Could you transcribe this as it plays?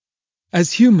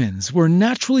As humans, we're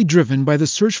naturally driven by the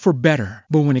search for better.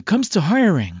 But when it comes to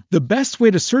hiring, the best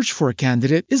way to search for a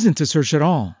candidate isn't to search at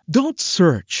all. Don't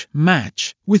search,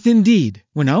 match with Indeed.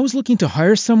 When I was looking to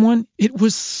hire someone, it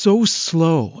was so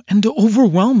slow and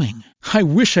overwhelming. I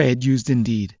wish I had used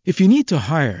Indeed. If you need to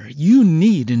hire, you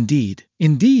need Indeed.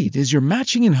 Indeed is your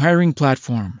matching and hiring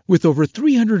platform with over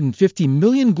 350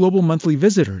 million global monthly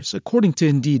visitors, according to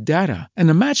Indeed data, and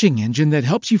a matching engine that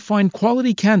helps you find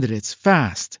quality candidates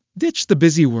fast. Ditch the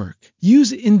busy work.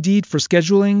 Use Indeed for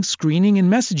scheduling, screening,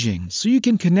 and messaging so you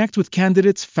can connect with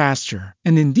candidates faster.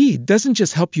 And Indeed doesn't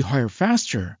just help you hire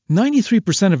faster.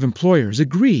 93% of employers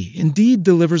agree Indeed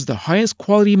delivers the highest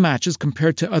quality matches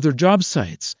compared to other job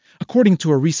sites, according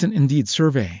to a recent Indeed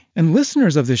survey. And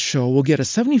listeners of this show will get a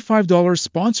 $75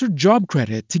 sponsored job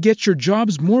credit to get your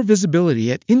jobs more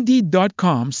visibility at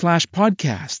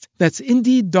Indeed.com/podcast. That's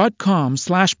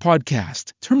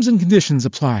Indeed.com/podcast. Terms and conditions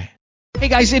apply. Hey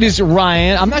guys, it is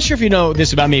Ryan. I'm not sure if you know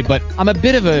this about me, but I'm a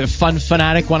bit of a fun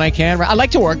fanatic when I can. I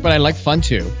like to work, but I like fun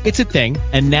too. It's a thing.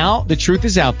 And now the truth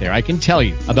is out there. I can tell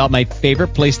you about my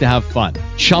favorite place to have fun.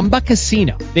 Chumba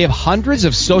Casino. They have hundreds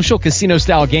of social casino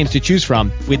style games to choose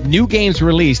from with new games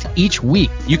released each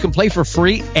week. You can play for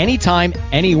free anytime,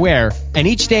 anywhere. And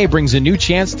each day brings a new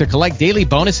chance to collect daily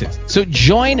bonuses. So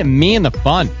join me in the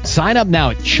fun. Sign up now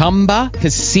at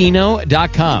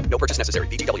ChumbaCasino.com. No purchase necessary.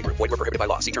 VGW Group. Void where prohibited by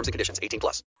law. See terms and conditions.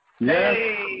 18+. Yes.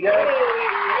 Yes.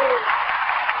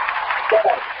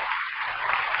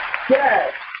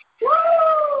 Yes. Woo!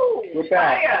 We're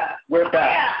back. Fire. We're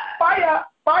back. Fire.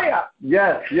 Fire.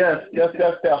 Yes.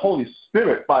 That's that Holy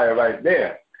Spirit fire right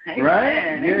there. Amen.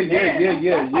 Right?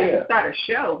 Yeah. That's how you start a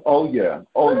show. Oh yeah.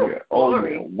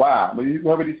 Glory. Wow. But you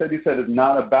heard what he said? He said it's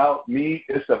not about me,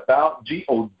 it's about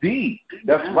G-O-D.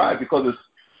 That's right, because it's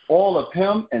all of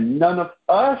him and none of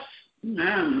us.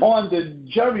 On the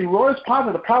Jerry Royce part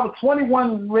of the Power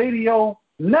 21 Radio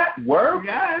Network.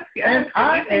 Yes. And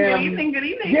Good evening.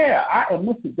 Yeah, I am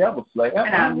Mr. Devil Slayer.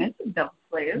 And I'm Mr. Devil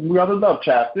Slayer. We are the Love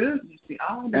Chapters.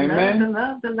 Amen.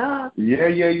 The love.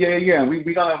 Yeah. And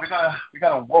we're gonna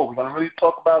really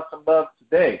talk about some love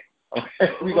today.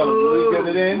 Okay, we're gonna really get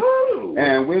it in,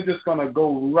 and we're just gonna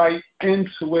go right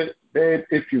into it, babe.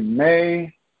 If you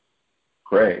may,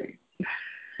 pray.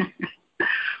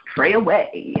 Pray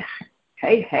away.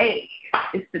 Hey,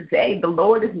 it's the day the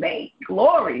Lord has made.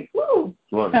 Glory. Woo.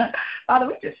 Father,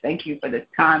 we just thank you for this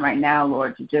time right now,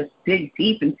 Lord, to just dig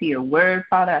deep into your word,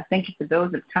 Father. I thank you for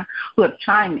those who have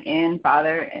chimed in,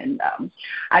 Father, and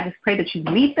I just pray that you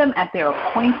meet them at their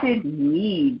appointed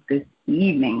need this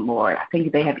evening, Lord. I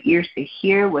think they have ears to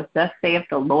hear what thus saith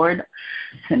the Lord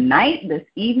tonight, this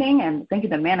evening, and thank you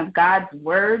the man of God's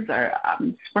words are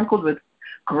sprinkled with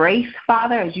grace,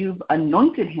 Father, as you've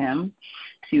anointed him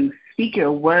to speak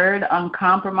your word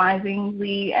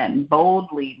uncompromisingly and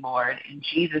boldly, Lord. In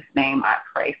Jesus' name I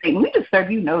pray. Satan, we just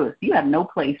serve you notice. You have no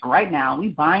place right now. We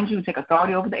bind you and take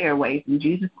authority over the airways. In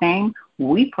Jesus' name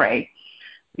we pray.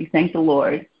 We thank the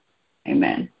Lord.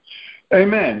 Amen.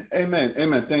 Amen.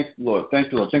 Thank you, Lord.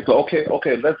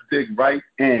 Okay, let's dig right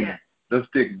in. Yeah. Let's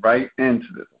dig right into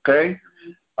this, okay?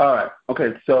 All right.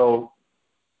 Okay, so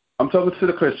I'm talking to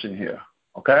the Christian here,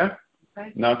 okay?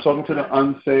 Not talking to the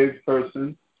unsaved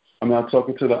person. I'm not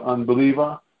talking to the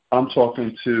unbeliever. I'm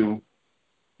talking to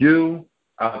you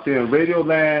out there in Radio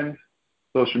Land,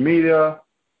 social media,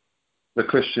 the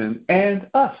Christian, and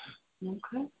us.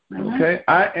 Okay?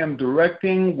 I am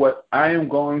directing what I am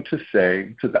going to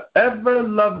say to the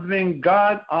ever-loving,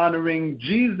 God-honoring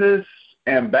Jesus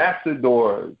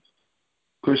ambassadors,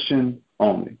 Christian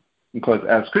only. Because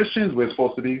as Christians, we're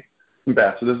supposed to be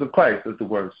ambassadors of Christ, as the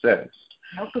word says.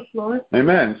 Help us, Lord.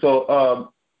 Amen. So,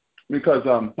 because,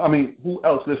 who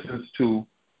else listens to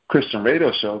Christian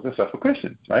radio shows except for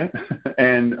Christians, right?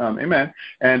 And, amen.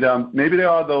 And maybe there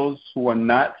are those who are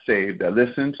not saved that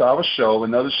listen to our show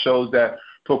and other shows that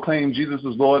proclaim Jesus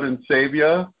as Lord and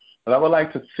Savior. But I would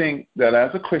like to think that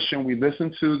as a Christian, we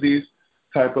listen to these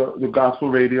type of the gospel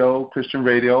radio, Christian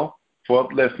radio, for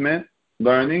upliftment,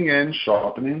 learning, and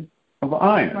sharpening of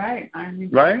iron. Right.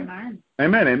 Right?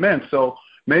 Amen. So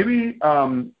maybe,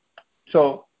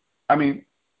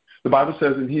 the Bible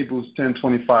says in Hebrews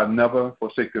 10:25, never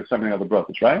forsake the assembling of the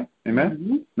brothers, right?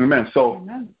 Amen? Mm-hmm. Amen. So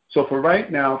for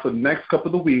right now, for the next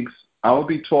couple of weeks, we will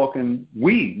be talking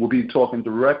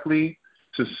directly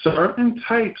to certain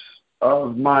types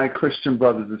of my Christian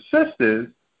brothers and sisters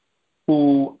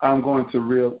who I'm going to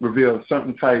reveal a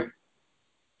certain type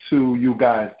to you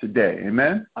guys today.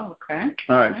 Amen? Okay.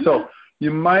 All right. So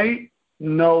you might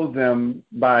know them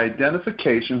by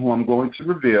identification, who I'm going to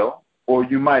reveal, or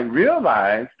you might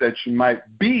realize that you might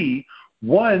be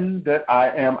one that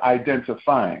I am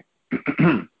identifying.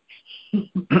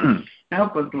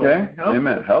 Help us, Lord. Okay?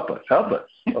 Amen. Help us.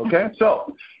 Okay?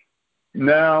 So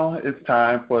now it's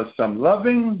time for some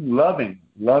loving,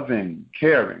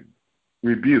 caring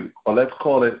rebuke, or let's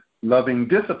call it loving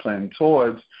discipline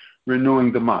towards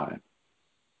renewing the mind.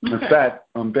 Okay. In fact,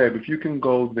 babe, if you can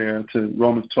go there to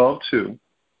Romans 12:2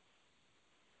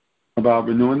 about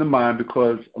renewing the mind,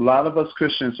 because a lot of us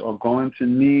Christians are going to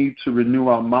need to renew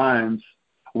our minds,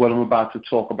 what I'm about to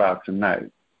talk about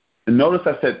tonight. And notice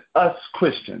I said us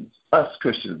Christians.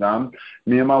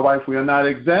 Me and my wife, we are not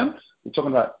exempt. We're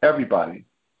talking about everybody.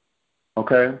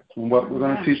 Okay? And what we're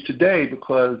going to teach today,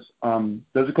 because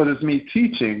just because it's me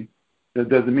teaching, that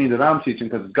doesn't mean that I'm teaching,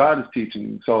 because God is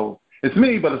teaching. So it's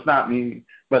me, but it's not me.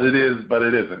 But it is, but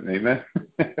it isn't. Amen?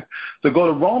 So go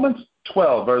to Romans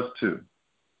 12, verse 2.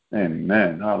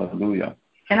 Amen. Hallelujah.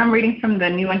 And I'm reading from the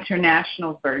New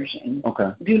International Version.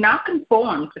 Okay. Do not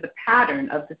conform to the pattern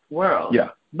of this world,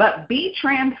 but be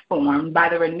transformed by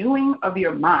the renewing of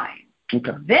your mind.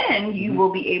 Okay. Then you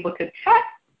will be able to test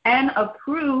and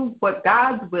approve what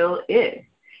God's will is,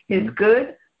 his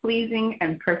good, pleasing,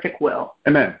 and perfect will.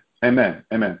 Amen. I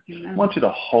want you to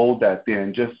hold that there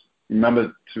and just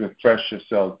remember to refresh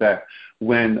yourself that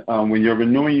when you're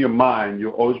renewing your mind,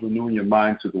 you're always renewing your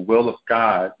mind to the will of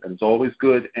God, and it's always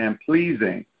good and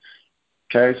pleasing.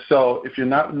 Okay, so if you're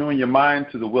not renewing your mind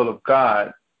to the will of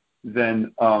God,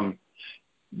 then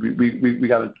we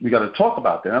got to talk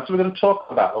about that. That's what we're going to talk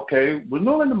about. Okay,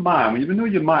 renewing the mind. When you renew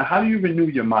your mind, how do you renew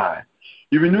your mind?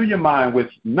 You renew your mind with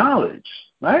knowledge,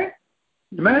 right?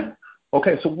 Amen.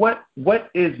 Okay, so what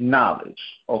is knowledge?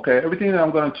 Okay, everything that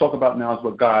I'm going to talk about now is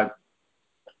what God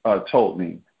told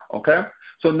me. Okay,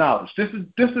 so knowledge. This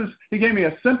is. He gave me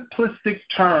a simplistic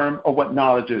term of what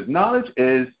knowledge is. Knowledge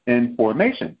is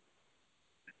information.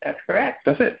 That's correct.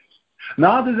 That's it.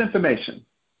 Knowledge is information.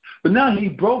 But now he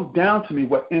broke down to me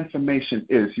what information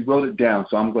is. He wrote it down,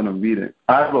 so I'm going to read it.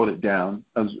 I wrote it down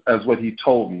as what he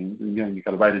told me. Again, you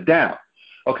got to write it down.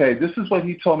 Okay, this is what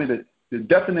he told me that the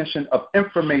definition of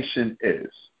information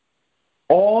is: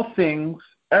 all things,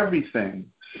 everything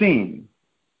seen,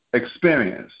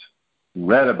 experienced,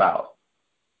 read about,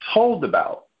 told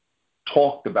about,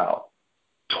 talked about,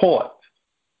 taught,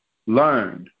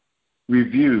 learned,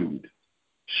 reviewed,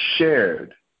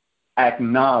 shared,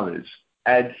 acknowledged,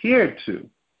 adhered to,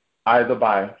 either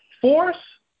by force,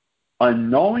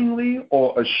 unknowingly,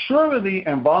 or assuredly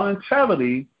and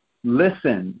voluntarily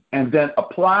listened, and then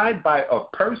applied by a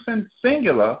person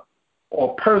singular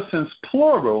or persons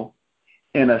plural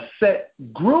in a set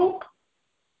group,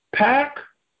 pack,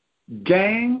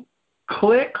 gang,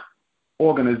 clique,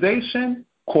 organization,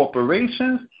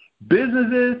 corporations,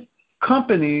 businesses,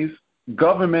 companies,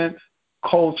 governments,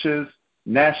 cultures,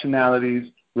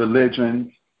 nationalities,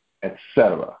 religions,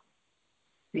 etc.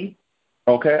 See?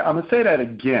 Okay, I'm going to say that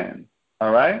again.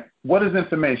 All right? What is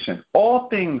information? All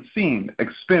things seen,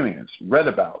 experienced, read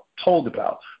about, told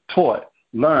about, taught,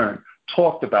 learned,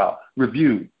 talked about,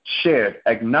 reviewed, shared,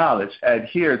 acknowledged,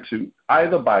 adhered to,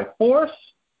 either by force.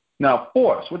 Now,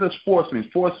 force, what does force mean?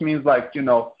 Force means like,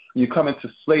 you come into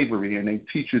slavery and they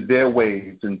teach you their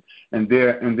ways and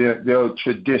their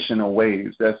traditional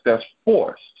ways. That's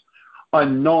forced.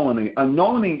 Unknowingly.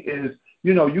 Unknowingly is,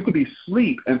 you could be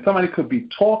asleep and somebody could be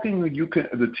talking.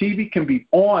 The TV can be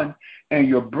on, and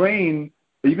your brain,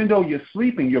 even though you're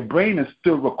sleeping, your brain is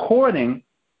still recording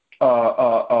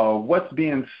what's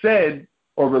being said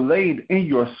or relayed in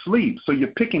your sleep. So you're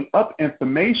picking up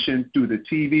information through the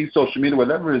TV, social media,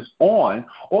 whatever is on,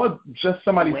 or just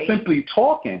somebody simply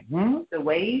talking. The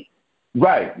waves?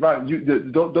 Right.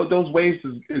 Those waves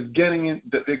is getting in.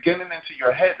 They're getting into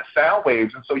your head, the sound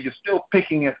waves, and so you're still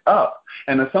picking it up.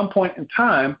 And at some point in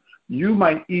time, you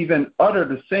might even utter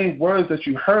the same words that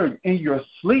you heard in your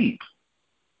sleep.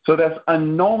 So that's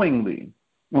unknowingly,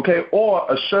 okay, or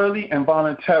assuredly and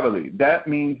voluntarily. That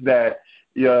means that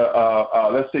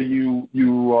let's say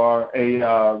you are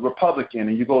a Republican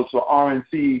and you go to an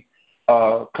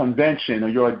RNC convention, or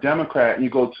you're a Democrat and you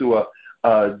go to a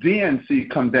DNC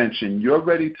convention. You're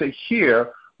ready to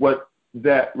hear what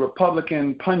that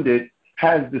Republican pundit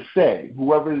has to say.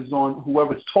 Whoever's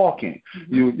talking,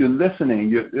 you're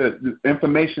listening. The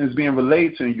information is being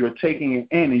relayed to you. You're taking it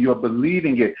in and you're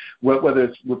believing it, whether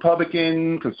it's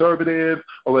Republican, conservative,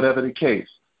 or whatever the case.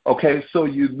 Okay, so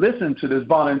you listen to this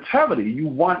voluntarily. You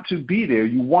want to be there.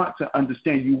 You want to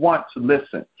understand. You want to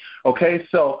listen. Okay,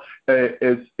 so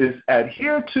it's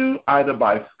adhered to either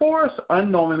by force,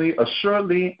 unknowingly,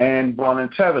 assuredly, and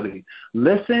voluntarily.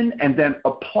 Listen and then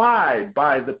applied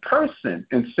by the person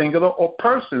in singular or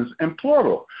persons in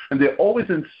plural. And they're always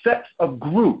in sets of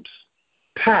groups,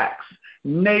 packs,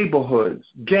 neighborhoods,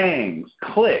 gangs,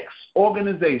 cliques,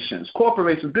 organizations,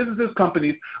 corporations, businesses,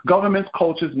 companies, governments,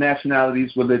 cultures,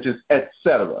 nationalities, religions,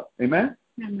 etc. Amen?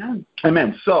 Amen.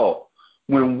 Amen. So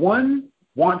when one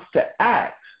wants to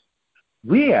act,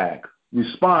 react,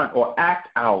 respond, or act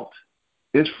out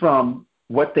is from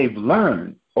what they've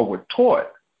learned or were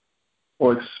taught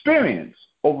or experienced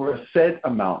over a set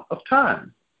amount of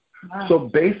time. Wow. So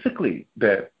basically,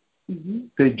 they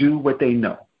do what they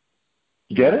know.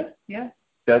 Get it? Yeah.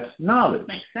 That's knowledge.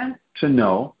 Makes sense. To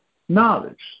know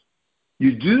knowledge.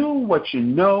 You do what you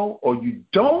know, or you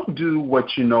don't do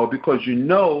what you know because you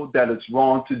know that it's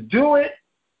wrong to do it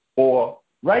or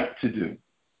right to do.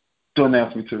 Don't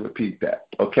ask me to repeat that,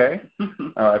 okay? All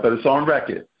right, but it's on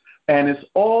record. And it's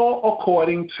all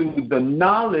according to the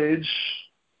knowledge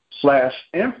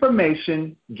 /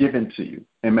 information given to you.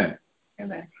 Amen.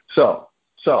 Amen. So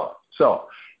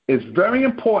it's very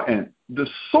important, the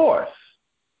source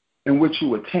in which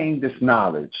you attain this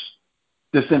knowledge,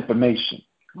 this information.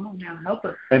 Come on now, help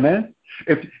us. Amen?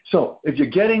 If you're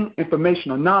getting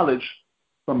information or knowledge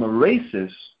from a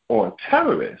racist or a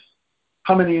terrorist,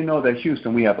 how many of you know that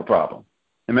Houston, we have a problem?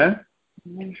 Amen?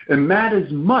 Amen. It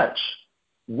matters much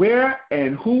where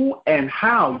and who and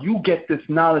how you get this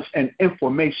knowledge and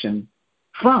information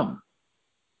from.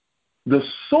 The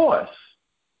source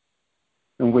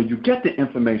and where you get the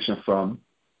information from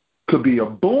could be a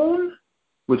boon,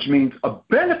 which means a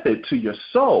benefit to your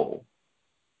soul,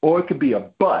 or it could be a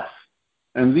bust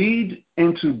and lead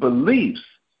into beliefs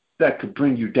that could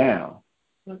bring you down.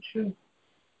 So true.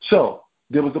 So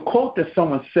there was a quote that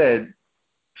someone said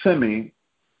to me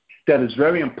that is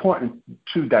very important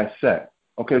to dissect.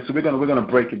 Okay, so we're gonna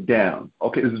break it down.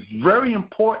 Okay, it's very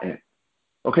important.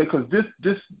 Okay, because this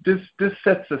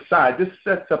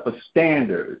sets up a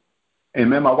standard.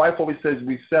 Amen. My wife always says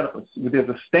there's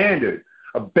a standard,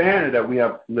 a banner that we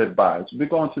have to live by. So we'll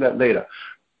go into that later.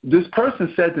 This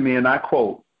person said to me, and I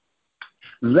quote,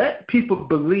 "Let people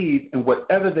believe in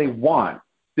whatever they want.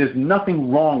 There's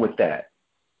nothing wrong with that."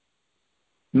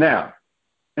 Now,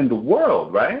 in the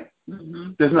world, right,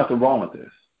 there's nothing wrong with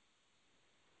this.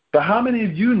 But how many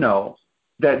of you know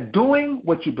that doing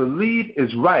what you believe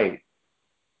is right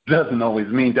doesn't always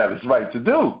mean that it's right to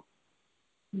do?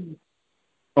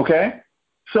 Okay?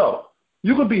 So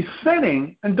you could be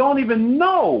sinning and don't even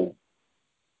know.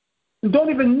 Don't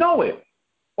even know it.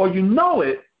 Or you know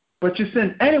it, but you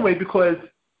sin anyway because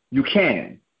you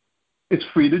can. It's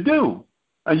free to do.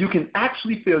 And you can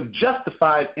actually feel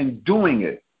justified in doing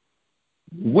it.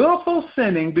 Willful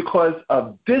sinning because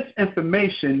of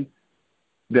disinformation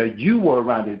that you were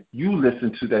around it, you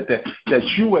listened to that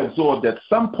you absorbed at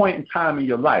some point in time in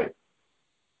your life.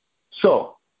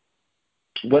 So,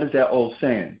 what is that old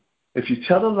saying? If you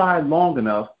tell a lie long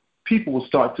enough, people will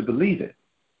start to believe it.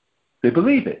 They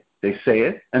believe it. They say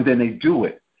it, and then they do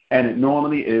it. And it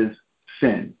normally is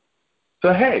sin.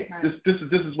 So, hey, this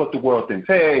is what the world thinks.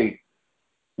 Hey,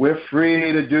 we're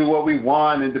free to do what we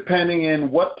want, and depending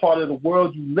on what part of the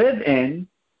world you live in,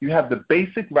 you have the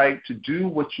basic right to do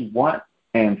what you want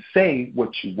and say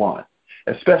what you want,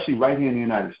 especially right here in the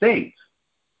United States.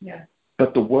 Yeah.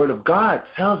 But the Word of God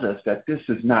tells us that this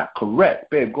is not correct.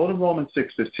 Babe, go to Romans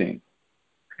 6:15.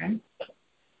 Okay.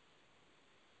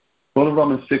 Go to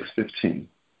Romans 6:15,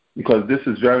 because this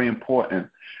is very important,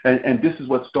 and this is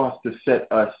what starts to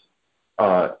set us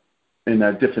in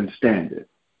a different standard.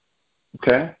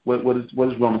 Okay? What does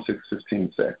Romans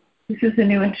 6:15 say? This is the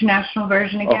New International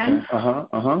Version again.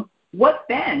 Okay. What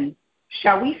then?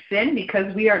 Shall we sin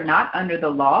because we are not under the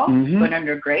law, but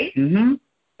under grace?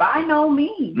 By no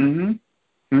means.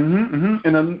 In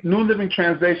the New Living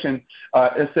Translation,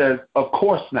 it says, "Of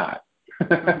course not."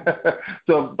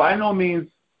 So by no means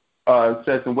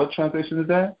says, in what translation is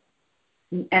that?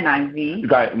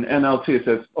 NIV. Right, in NLT it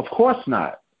says, "Of course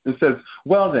not." It says,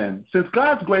 "Well then, since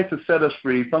God's grace has set us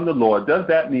free from the law, does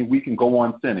that mean we can go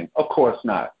on sinning?" Of course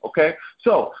not, okay?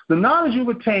 So the knowledge you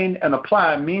retain and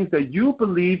apply means that you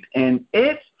believed in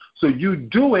it, so you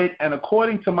do it, and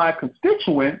according to my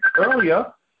constituent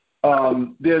earlier,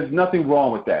 there's nothing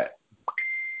wrong with that.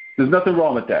 There's nothing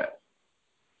wrong with that.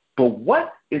 But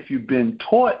what if you've been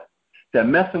taught that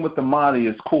messing with the Molly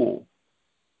is cool?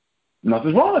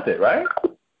 Nothing's wrong with it, right?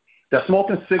 That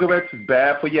smoking cigarettes is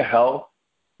bad for your health,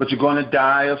 but you're going to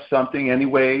die of something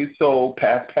anyway, so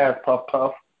pass, puff,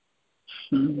 puff.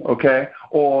 Okay?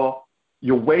 Or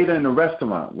you're waiting in a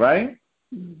restaurant, right?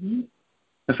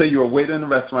 Let's say you're a waiter in a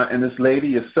restaurant, and this lady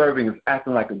you're serving is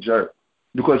acting like a jerk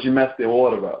because you messed their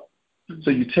order up. So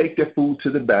you take their food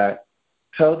to the back,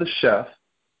 tell the chef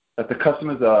that the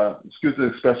customers are, excuse the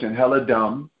expression, hella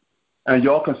dumb, and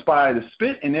y'all conspire to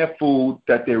spit in their food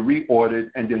that they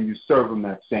reordered, and then you serve them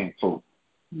that same food.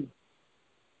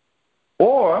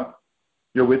 Or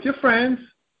you're with your friends,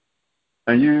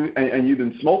 and you've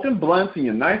been smoking blunts, and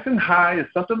you're nice and high, or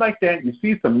something like that. You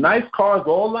see some nice cars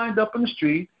all lined up in the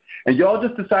street, and y'all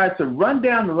just decide to run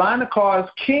down the line of cars,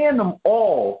 can them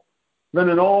all,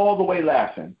 running all the way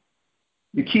laughing.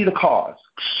 You key the cars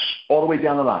all the way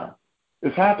down the line.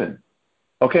 It's happened.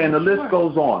 Okay, and the list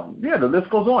goes on. Yeah, the list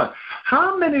goes on.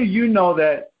 How many of you know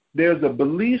that there's a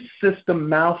belief system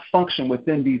malfunction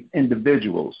within these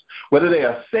individuals, whether they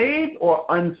are saved or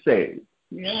unsaved?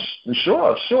 Yeah.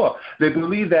 Sure. They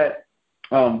believe that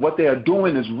what they are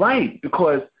doing is right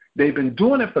because they've been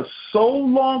doing it for so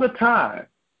long a time,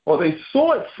 or they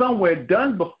saw it somewhere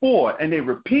done before and they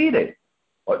repeat it,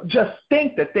 or just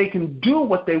think that they can do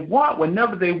what they want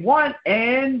whenever they want,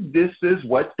 and this is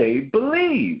what they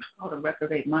believe. Oh, the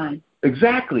reprobate mind.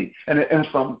 Exactly. And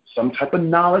from some type of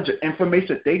knowledge or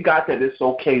information that they got that it's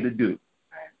okay to do.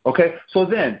 Right. Okay? So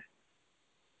then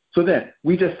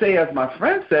we just say, as my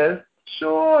friend says,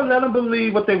 sure, let them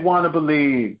believe what they want to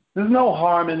believe. There's no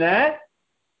harm in that.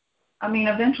 I mean,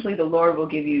 eventually the Lord will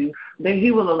give you,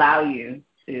 He will allow you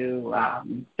to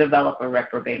develop a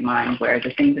reprobate mind where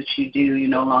the things that you do, you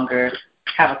no longer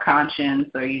have a conscience,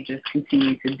 or you just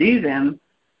continue to do them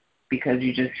because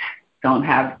you just don't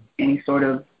have any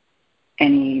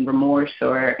remorse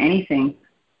or anything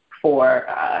for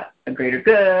a greater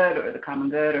good or the common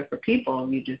good or for people.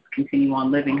 You just continue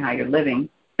on living how you're living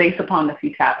based upon the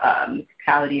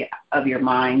futility of your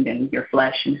mind and your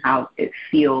flesh and how it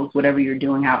feels, whatever you're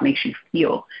doing, how it makes you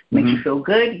feel. It makes you feel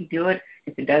good, you do it.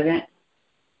 If it doesn't,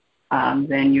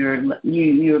 then you're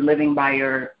living by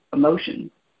your emotions.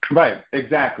 Right,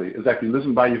 exactly.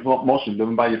 Living by your emotions,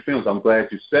 living by your feelings. I'm glad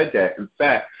you said that. In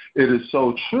fact, it is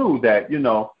so true that,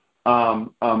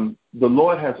 the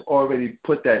Lord has already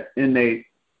put that innate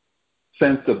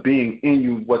sense of being in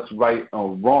you, what's right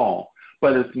or wrong.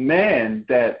 But it's man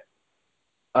that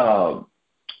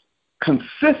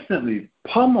consistently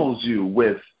pummels you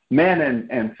with, man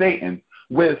and Satan,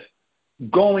 with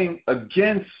going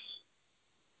against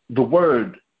the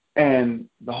Word and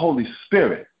the Holy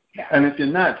Spirit. Yeah. And if you're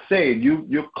not saved,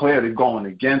 you're clearly going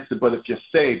against it. But if you're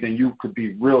saved, then you could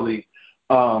be really,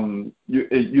 you're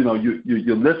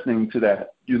listening to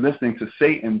that. You're listening to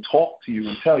Satan talk to you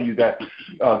and tell you that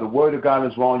the Word of God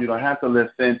is wrong. You don't have to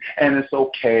listen, and it's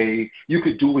okay. You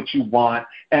could do what you want.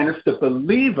 And it's the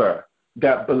believer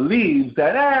that believes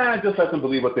that, just let them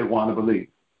believe what they want to believe.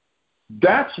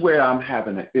 That's where I'm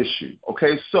having an issue.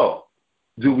 Okay, so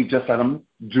do we just let them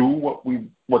do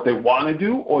what they want to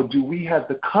do, or do we have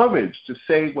the courage to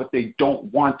say what they don't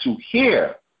want to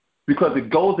hear because it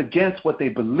goes against what they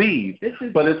believe,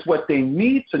 but it's what they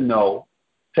need to know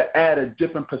to add a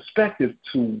different perspective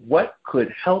to what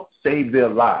could help save their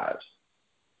lives?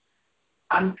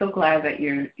 I'm so glad that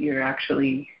you're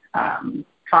actually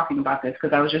talking about this,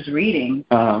 because I was just reading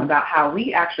about how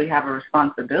we actually have a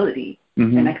responsibility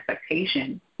and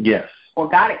expectation. Yes. Or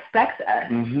God expects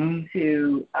us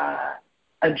to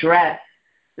address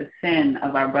the sin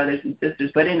of our brothers and sisters,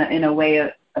 but in a way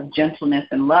of gentleness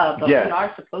and love. But we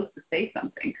are supposed to say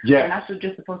something. Yes. We're not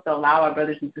just supposed to allow our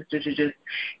brothers and sisters to just,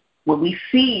 when we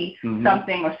see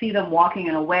something or see them walking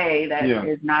in a way that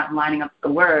is not lining up with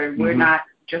the Word, we're not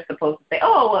just supposed to say,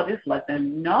 oh, well, just let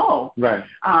them know. Right.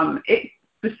 It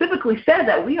specifically says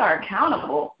that we are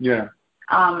accountable. Yeah.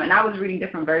 And I was reading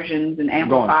different versions, and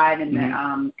Amplified and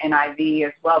the NIV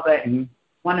as well, but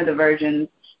one of the versions,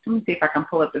 let me see if I can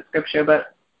pull up the scripture,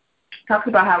 but talks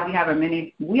about how we have a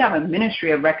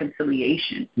ministry of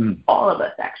reconciliation, all of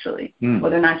us actually,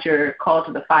 whether or not you're called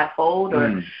to the fivefold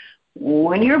or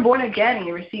when you're born again and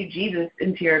you receive Jesus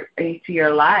into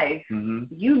your life,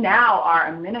 you now are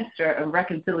a minister of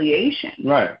reconciliation.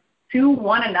 Right. To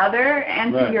one another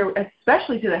and to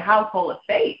especially to the household of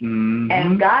faith.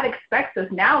 And God expects us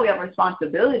now. We have a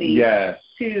responsibility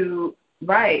to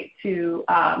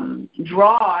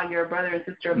draw your brother and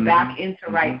sister back into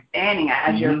right standing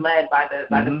as you're led by the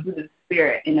fruit of the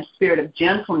Spirit, in a spirit of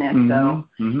gentleness, though,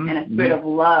 and a spirit of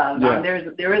love. Yeah.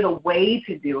 There is a way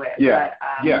to do it. Yeah.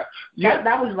 But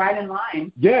that was right in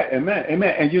line. Yeah, amen. And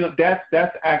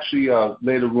that's actually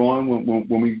later on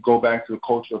when we go back to the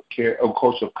culture of care, or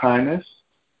culture of kindness.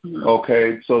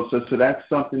 Okay, so that's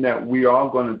something that we are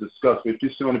going to discuss. If you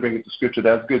still want to bring it to scripture,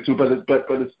 that's good too. But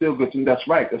it's still good too. That's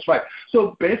right.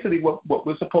 So basically, what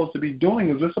we're supposed to be doing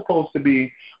is we're supposed to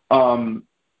be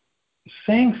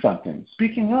saying something,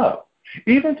 speaking up,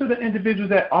 even to the individuals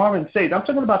that aren't saved. I'm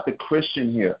talking about the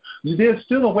Christian here. There's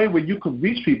still a way where you could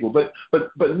reach people, but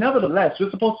nevertheless, we're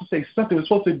supposed to say something. We're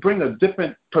supposed to bring a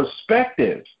different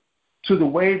perspective. to the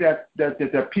way that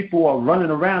people are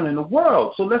running around in the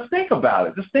world. So let's think about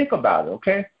it. Just think about it,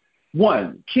 okay?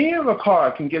 One, keying of a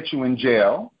car can get you in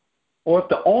jail, or if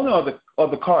the owner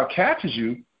of the car catches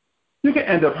you, you can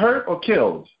end up hurt or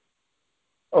killed,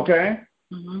 okay?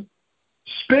 Mm-hmm.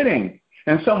 Spitting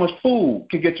in someone's food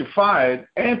can get you fired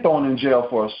and thrown in jail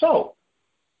for assault.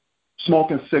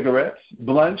 Smoking cigarettes,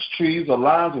 blunts, trees, or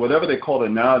limes, whatever they call it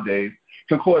nowadays,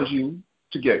 can cause you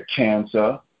to get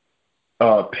cancer,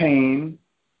 pain,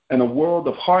 and a world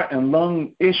of heart and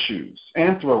lung issues,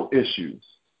 and throat issues,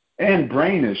 and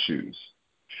brain issues.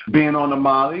 Being on the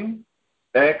Molly,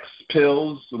 X,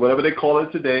 pills, whatever they call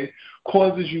it today,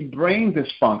 causes you brain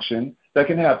dysfunction that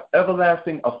can have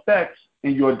everlasting effects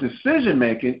in your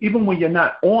decision-making, even when you're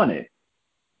not on it.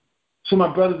 So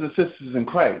my brothers and sisters in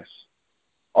Christ,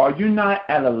 are you not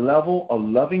at a level of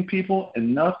loving people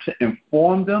enough to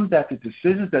inform them that the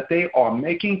decisions that they are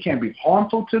making can be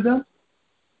harmful to them?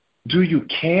 Do you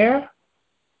care?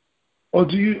 Or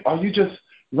are you just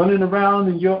running around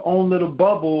in your own little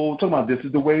bubble talking about this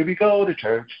is the way we go to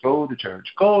church, go to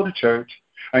church, go to church,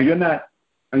 and you're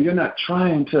not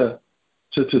trying to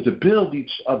build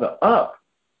each other up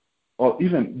or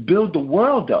even build the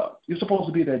world up? You're supposed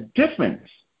to be the difference.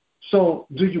 So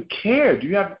do you care? Do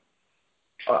you have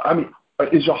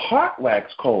is your heart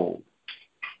wax cold?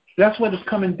 That's what it's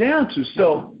coming down to.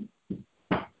 So,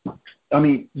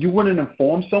 you wouldn't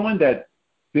inform someone that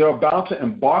they're about to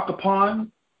embark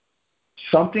upon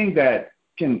something that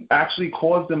can actually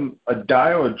cause them a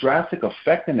dire or drastic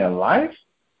effect in their life?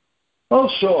 Oh,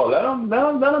 sure. Let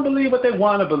them believe what they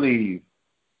want to believe.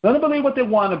 Let them believe what they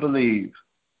want to believe.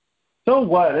 So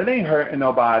what? It ain't hurting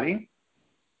nobody.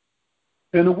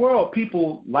 In the world,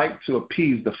 people like to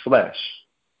appease the flesh.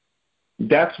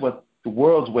 That's what the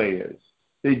world's way is.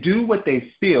 They do what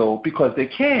they feel because they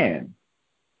can.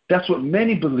 That's what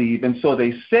many believe, and so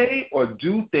they say or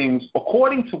do things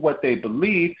according to what they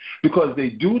believe because they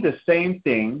do the same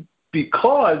thing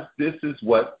because this is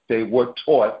what they were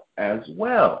taught as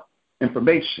well.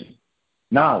 Information,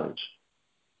 knowledge.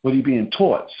 What are you being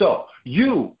taught? So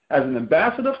you, as an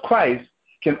ambassador of Christ,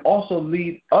 can also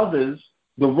lead others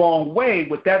the wrong way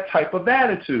with that type of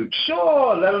attitude.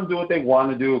 Sure, let them do what they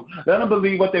want to do. Let them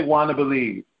believe what they want to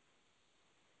believe.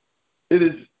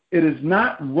 It is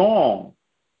not wrong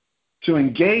to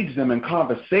engage them in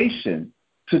conversation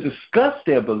to discuss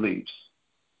their beliefs.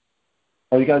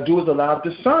 All you got to do is allow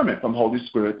discernment from Holy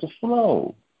Spirit to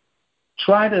flow.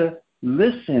 Try to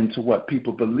listen to what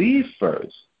people believe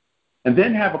first, and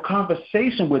then have a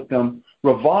conversation with them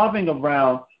revolving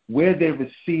around where they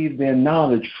receive their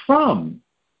knowledge from.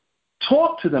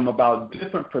 Talk to them about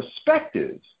different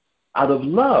perspectives out of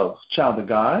love, child of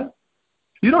God.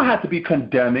 You don't have to be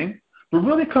condemning, but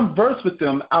really converse with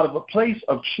them out of a place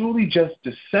of truly just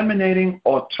disseminating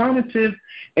alternative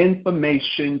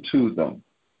information to them.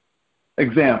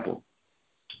 Example,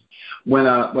 when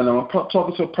I'm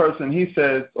talking to a person, he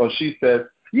says or she says,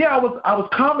 yeah, I was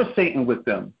conversating with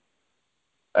them.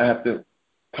 I have to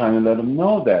kind of let them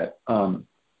know that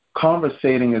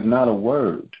conversating is not a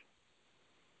word.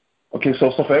 Okay,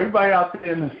 so for everybody out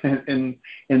there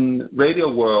in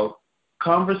radio world,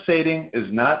 conversating is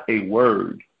not a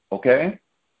word, okay?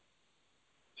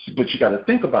 But you got to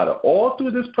think about it. All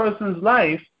through this person's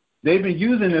life, they've been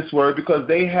using this word because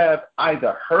they have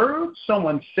either heard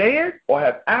someone say it or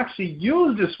have actually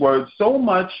used this word so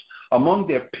much among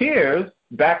their peers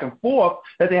back and forth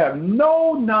that they have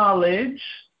no knowledge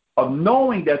of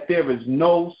knowing that there is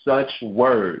no such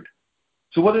word.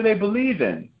 So what do they believe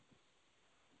in?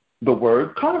 The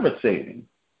word conversating.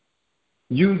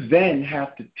 You then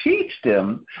have to teach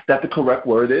them that the correct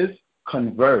word is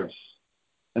converse,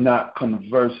 and not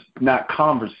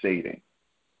conversating.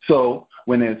 So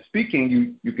when they're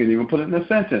speaking, you can even put it in a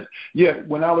sentence. Yeah,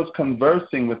 when I was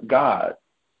conversing with God,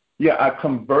 yeah, I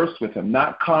conversed with him,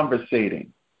 not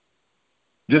conversating.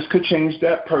 This could change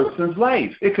that person's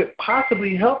life. It could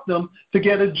possibly help them to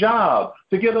get a job,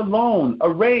 to get a loan, a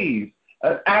raise,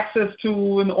 access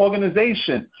to an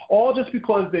organization, all just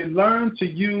because they learned to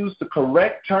use the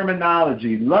correct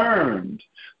terminology.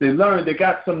 They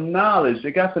got some knowledge,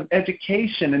 they got some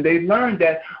education, and they learned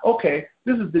that, okay,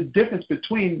 this is the difference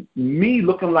between me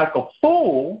looking like a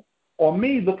fool or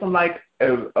me looking like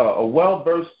a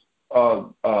well-versed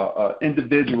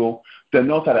individual that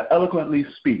knows how to eloquently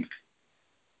speak.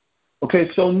 Okay,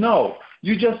 so no,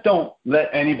 you just don't let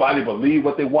anybody believe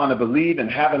what they want to believe and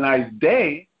have a nice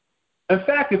day. In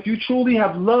fact, if you truly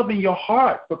have love in your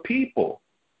heart for people,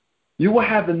 you will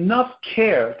have enough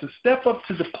care to step up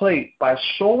to the plate by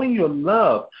showing your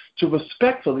love to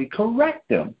respectfully correct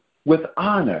them. with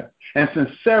honor and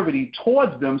sincerity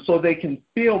towards them so they can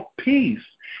feel peace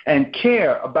and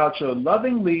care about your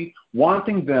lovingly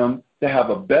wanting them to have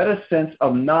a better sense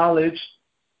of knowledge,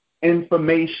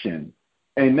 information.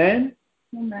 Amen?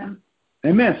 Amen.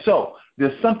 Amen. So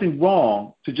there's something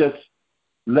wrong to just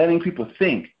letting people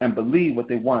think and believe what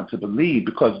they want to believe,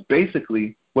 because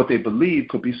basically what they believe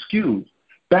could be skewed,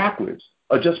 backwards,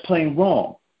 or just plain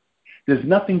wrong. There's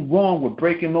nothing wrong with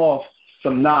breaking off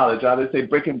some knowledge. I would say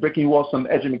breaking off some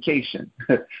education.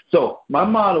 So my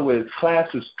motto is class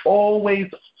is always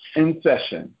in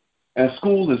session and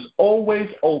school is always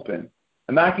open.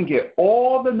 And I can get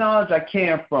all the knowledge I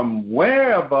can from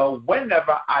wherever,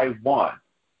 whenever I want.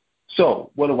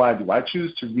 So what do? I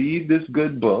choose to read this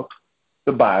good book,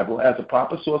 the Bible, as a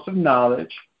proper source of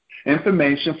knowledge,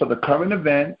 information for the current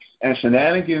events and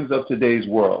shenanigans of today's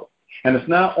world. And it's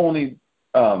not only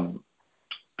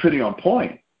pretty on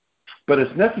point, but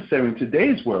it's necessary in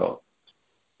today's world.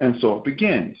 And so it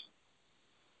begins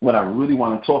what I really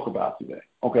want to talk about today.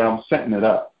 Okay, I'm setting it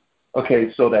up.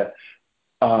 Okay, so that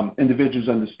individuals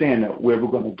understand that where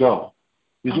we're going to go.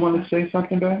 Did you want to say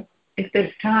something, Ben? If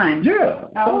there's time. Yeah.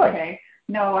 Oh, okay.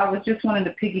 No, I was just wanting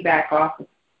to piggyback off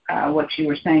of what you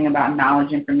were saying about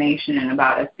knowledge, information, and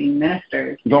about us being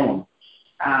ministers. Go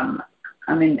on.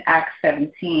 I'm in Acts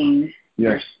 17,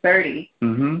 verse 30,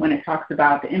 Mm-hmm. when it talks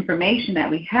about the information that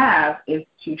we have is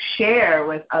to share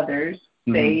with others,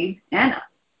 Mm-hmm. saved and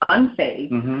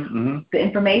unsaved. Mm-hmm. Mm-hmm. The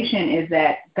information is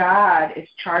that God is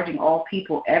charging all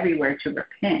people everywhere to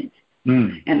repent.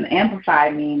 Mm. And the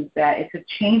Amplified means that it's a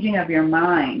changing of your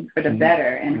mind for the Mm-hmm.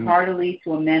 better and Mm-hmm. heartily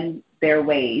to amend their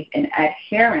ways and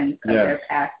adherence of Yes. their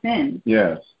past sins.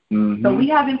 Yes. Mm-hmm. So we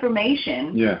have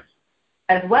information Yes.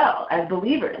 as well as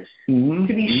believers Mm-hmm.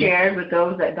 to be shared with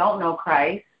those that don't know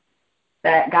Christ,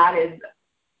 that God is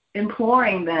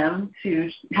imploring them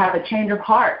to have a change of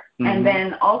heart. Mm-hmm. And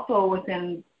then also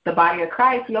within the body of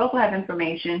Christ, we also have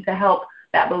information to help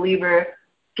that believer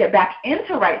get back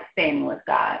into right standing with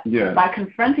God Yes. by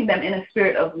confronting them in a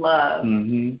spirit of love,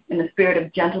 Mm-hmm. in a spirit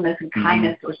of gentleness and Mm-hmm.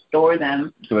 kindness to restore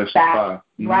them Galatians back, 5.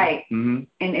 Mm-hmm. right, Mm-hmm.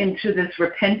 and into this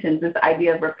repentance, this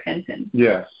idea of repentance.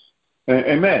 Yes.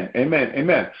 Amen. Amen.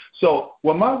 Amen. So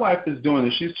what my wife is doing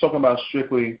is she's talking about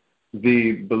strictly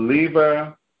the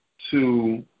believer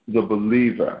to the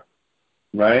believer,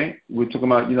 right? We're talking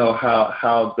about,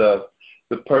 how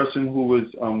the person who is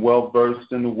well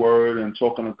versed in the Word and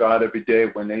talking to God every day,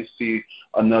 when they see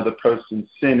another person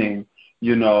sinning,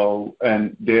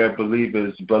 and they're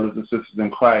believers, brothers and sisters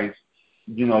in Christ,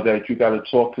 that you got to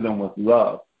talk to them with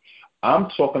love. I'm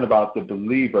talking about the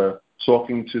believer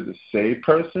talking to the saved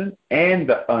person and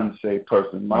the unsaved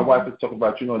person. My wife is talking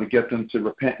about, to get them to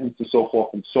repentance and so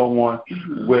forth and so on.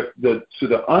 Mm-hmm. To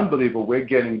the unbeliever, we're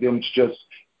getting them to just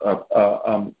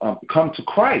come to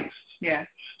Christ. Yeah.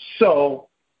 So,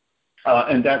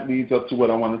 and that leads up to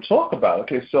what I want to talk about.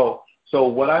 Okay, so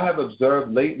what I have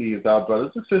observed lately is our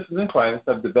brothers and sisters in Christ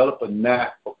have developed a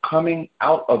knack for coming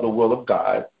out of the will of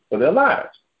God for their lives.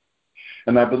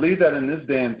 And I believe that in this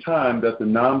day and time that the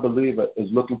non-believer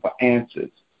is looking for answers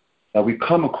that we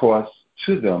come across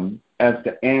to them as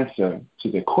the answer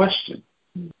to their question.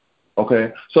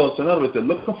 Okay? So in other words,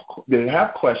 they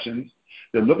have questions,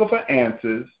 they're looking for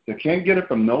answers, they can't get it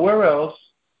from nowhere else,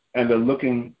 and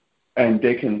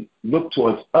they can look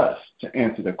towards us to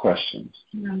answer their questions.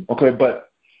 Mm-hmm. Okay,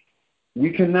 but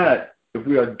we cannot, if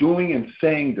we are doing and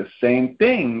saying the same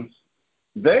things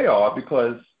they are,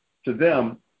 because to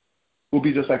them, we'll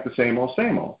be just like the same old,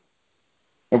 same old.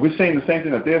 If we're saying the same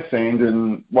thing that they're saying,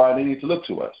 then why do they need to look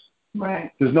to us?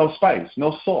 Right. There's no spice,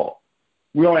 no salt.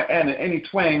 We aren't adding any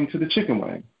twang to the chicken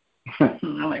wing. I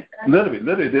like that.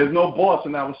 Literally, there's no boss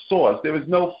in our sauce. There is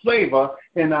no flavor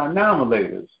in our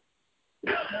nominators.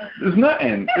 There's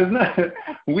nothing.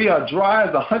 We are dry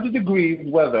as 100 degrees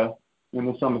weather in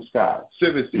the summer sky.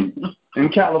 Seriously, in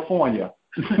California.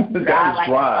 That is like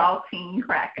dry. a saltine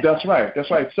cracker. That's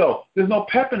right. So there's no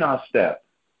pep in our step.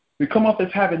 We come off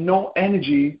as having no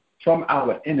energy from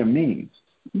our enemies.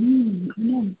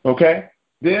 Mm-hmm. Okay?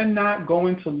 They're not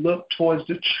going to look towards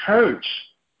the church.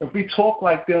 If we talk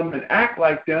like them and act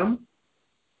like them,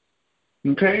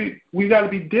 okay, we got to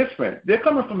be different. They're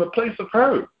coming from a place of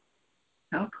hurt.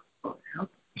 Help.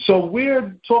 So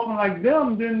we're talking like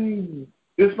them, then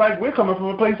it's like we're coming from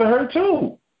a place of hurt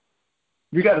too.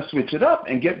 We got to switch it up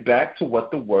and get back to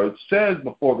what the Word says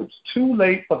before it's too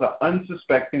late for the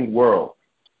unsuspecting world.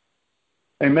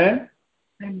 Amen?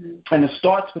 Amen. And it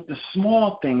starts with the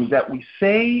small things that we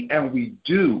say and we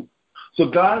do. So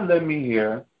God led me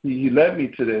here. He led me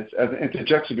to this as an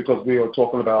interjection because we are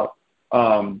talking about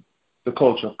the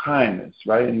culture of kindness,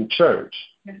 right, in the church.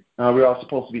 We're all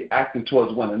supposed to be acting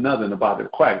towards one another in the body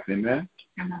of Christ. Amen?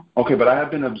 Amen. Okay, but I have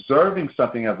been observing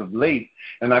something as of late,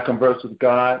 and I converse with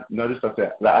God. Notice I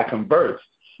said I conversed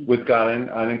with God, and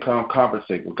I didn't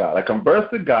conversate with God. I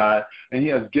conversed with God, and He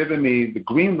has given me the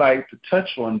green light to touch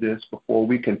on this before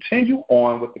we continue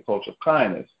on with the culture of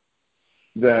kindness,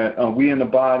 that we in the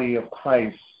body of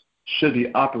Christ should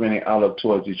be operating out of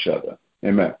towards each other.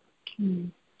 Amen. Mm-hmm.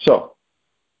 So,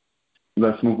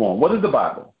 let's move on. What is the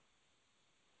Bible?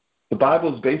 The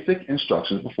Bible is basic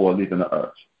instructions before leaving the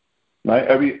earth. Right?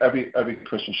 Every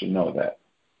Christian should know that.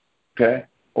 Okay?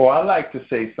 Or I like to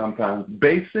say sometimes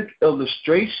basic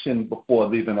illustration before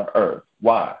leaving the earth.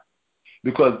 Why?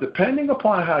 Because depending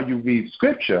upon how you read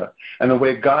Scripture and the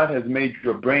way God has made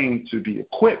your brain to be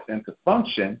equipped and to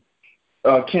function,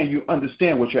 can you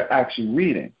understand what you're actually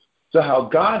reading? So how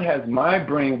God has my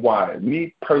brain wired,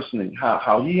 me personally,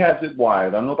 how He has it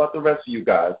wired, I don't know about the rest of you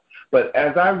guys, but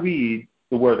as I read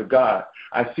the Word of God,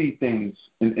 I see things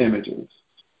in images.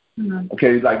 Mm-hmm.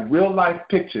 Okay, like real life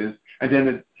pictures, and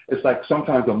then it's like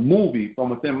sometimes a movie from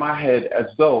within my head as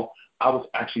though I was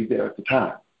actually there at the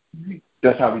time. Mm-hmm.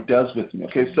 That's how He does with me.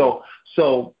 Okay, so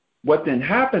what then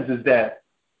happens is that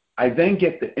I then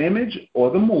get the image or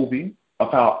the movie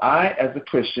of how I, as a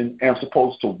Christian, am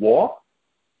supposed to walk,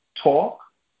 talk,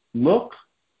 look,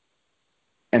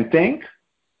 and think,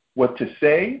 what to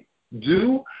say,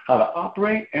 do, how to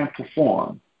operate, and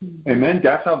perform. Mm-hmm. Amen?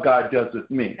 That's how God does with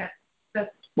me. That's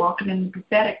walking in the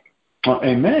prophetic.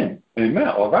 Amen. Amen.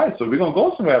 All right. So we're going to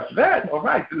go somewhere after that. All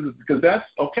right. Because that's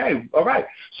okay. All right.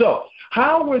 So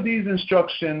how were these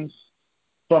instructions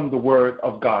from the Word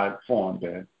of God formed,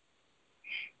 Ben?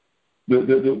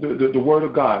 The Word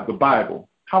of God, the Bible,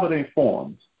 how were they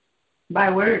formed? By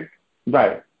word.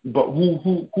 Right. But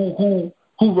who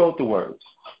wrote the words?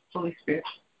 Holy Spirit.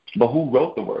 But who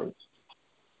wrote the words?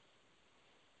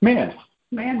 Man.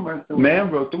 Man wrote the words. Man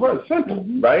wrote the words. Simple,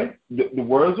 mm-hmm. Right? The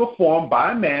words were formed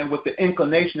by man with the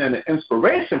inclination and the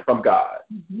inspiration from God,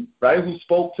 mm-hmm. Right? Who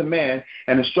spoke to man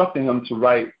and instructed him to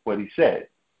write what He said,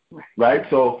 right?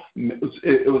 So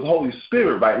it was Holy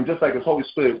Spirit, right? And just like it's Holy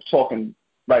Spirit talking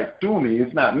right through me,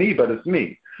 it's not me, but it's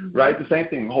me, mm-hmm. Right? The same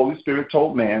thing. Holy Spirit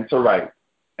told man to write,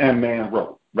 and man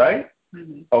wrote, right?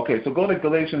 Mm-hmm. Okay, so go to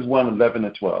Galatians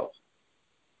 1:11-12.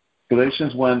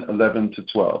 Galatians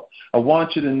 1:11-12. I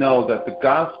want you to know that the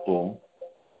gospel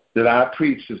that I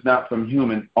preach is not from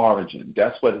human origin.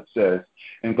 That's what it says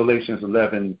in Galatians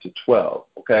 11-12.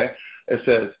 Okay? It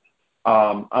says,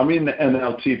 I'm reading the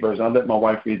NLT version. I'll let my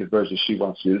wife read the version she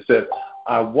wants to. It says,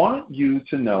 I want you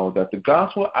to know that the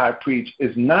gospel I preach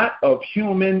is not of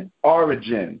human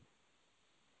origin.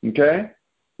 Okay?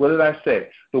 What did I say?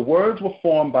 The words were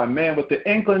formed by man with the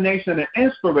inclination and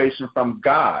inspiration from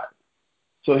God.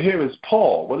 So here is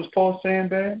Paul. What is Paul saying,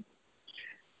 babe?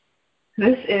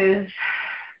 This is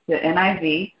the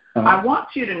NIV. Uh-huh. I want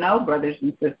you to know, brothers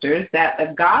and sisters, that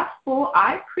the gospel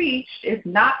I preached is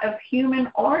not of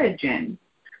human origin.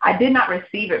 I did not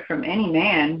receive it from any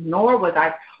man, nor was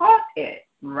I taught it.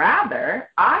 Rather,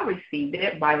 I received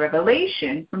it by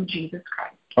revelation from Jesus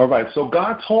Christ. All right, so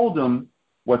God told him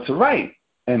what to write,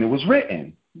 and it was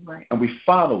written. Right. And we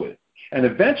follow it. And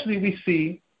eventually we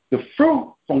see the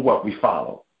fruit from what we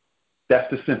follow. That's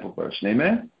the simple version.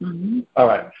 Amen? Mm-hmm. All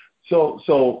right.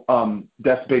 So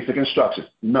that's basic instructions.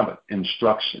 Remember,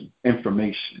 instruction,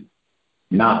 information,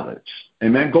 knowledge.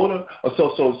 Amen? Go to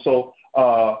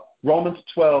Romans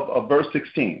 12, verse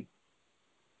 16.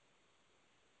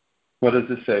 What does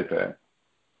it say there?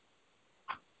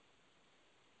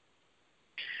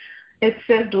 It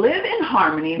says, live in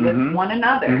harmony with mm-hmm. one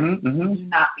another. Mm-hmm, mm-hmm. Do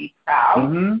not be proud,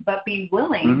 mm-hmm. but be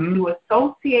willing mm-hmm. to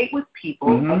associate with people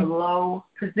mm-hmm. of low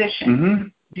position. Mm-hmm.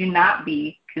 Do not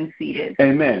be conceited.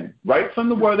 Amen. Right from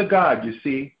the Word of God, you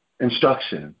see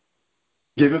instruction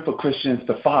given for Christians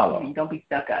to follow. Don't be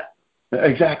stuck up.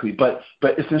 Exactly. But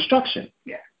it's instruction.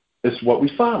 Yeah. It's what we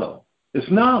follow. It's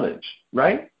knowledge,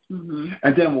 right? Mm-hmm.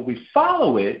 And then when we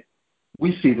follow it,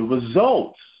 we see the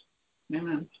results.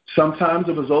 Amen. Sometimes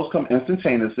the results come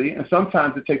instantaneously, and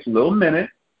sometimes it takes a little minute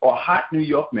or a hot New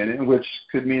York minute, which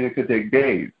could mean it could take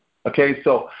days. Okay,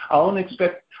 so I don't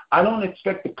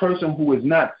expect the person who is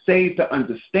not saved to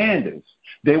understand this.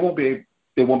 They won't be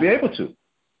able to.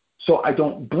 So I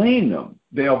don't blame them.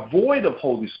 They are void of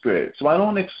Holy Spirit. So I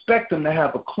don't expect them to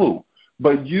have a clue.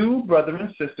 But you, brother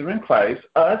and sister in Christ,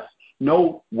 us,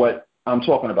 know what I'm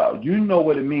talking about. You know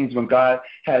what it means when God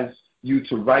has you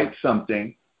to write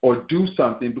something or do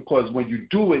something, because when you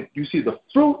do it, you see the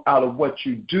fruit out of what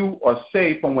you do or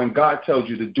say from when God tells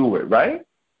you to do it, right?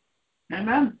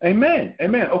 Amen. Amen.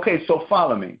 Amen. Okay, so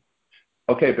follow me.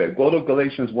 Okay, babe, go to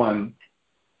Galatians 1,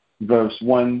 verse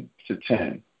 1 to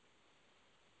 10.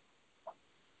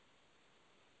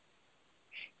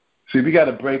 See, we got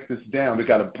to break this down. We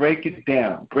got to break it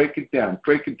down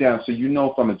so you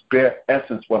know from its bare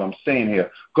essence what I'm saying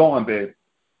here. Go on, babe.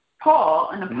 Paul,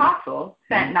 an apostle,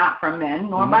 sent not from men,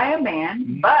 nor by a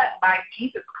man, but by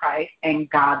Jesus Christ and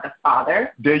God the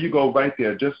Father. There you go, right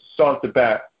there. Just start at the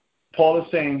back. Paul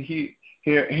is saying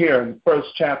here in the first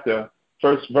chapter,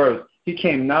 first verse, he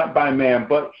came not by man,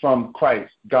 but from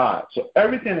Christ, God. So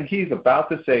everything that he's about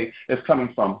to say is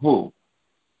coming from who?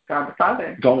 God the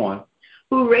Father. Go on.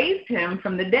 Who raised him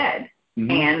from the dead,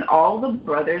 and all the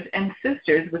brothers and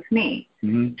sisters with me.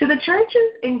 To the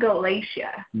churches in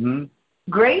Galatia,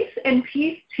 grace and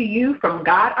peace to you from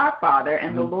God our Father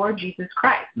and the Lord Jesus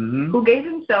Christ, who gave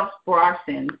himself for our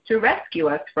sins to rescue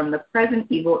us from the present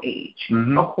evil age,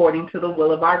 according to the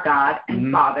will of our God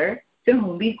and Father, to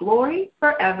whom be glory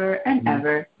forever and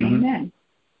ever. Amen.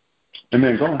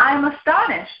 Amen. Go on. I am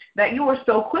astonished that you are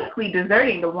so quickly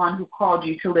deserting the one who called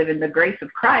you to live in the grace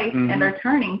of Christ and are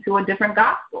turning to a different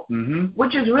gospel,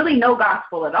 which is really no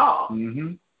gospel at all.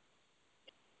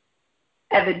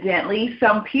 Evidently,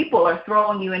 some people are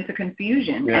throwing you into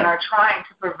confusion and are trying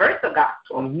to pervert the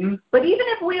gospel. But even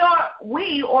if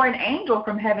we or an angel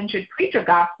from heaven should preach a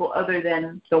gospel other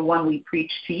than the one we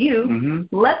preach to you,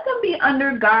 let them be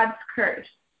under God's curse.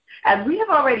 As we have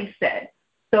already said,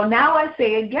 so now I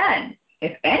say again,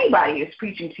 if anybody is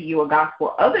preaching to you a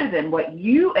gospel other than what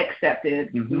you accepted,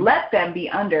 let them be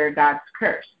under God's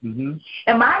curse. Am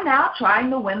I now trying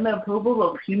to win the approval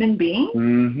of human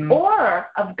beings or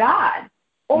of God?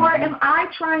 Or am I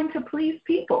trying to please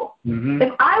people?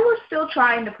 If I were still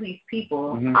trying to please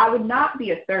people, I would not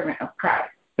be a servant of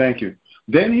Christ. Thank you.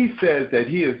 Then he says that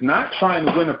he is not trying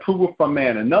to win approval from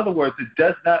man. In other words, it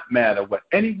does not matter what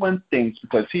anyone thinks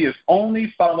because he is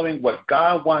only following what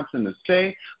God wants him to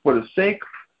say for the sake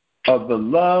of the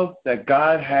love that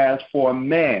God has for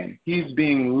man. He's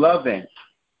being loving.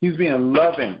 He's being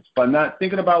loving by not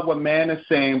thinking about what man is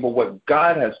saying, but what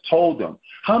God has told him.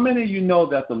 How many of you know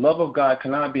that the love of God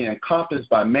cannot be encompassed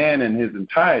by man in his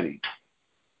entirety?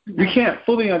 We can't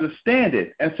fully understand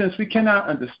it. And since we cannot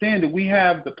understand it, we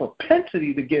have the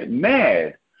propensity to get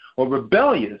mad or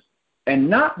rebellious and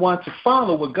not want to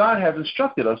follow what God has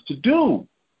instructed us to do.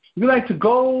 We like to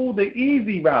go the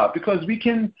easy route because we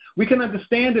can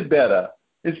understand it better.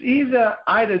 It's easier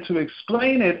either to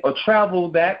explain it or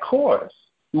travel that course.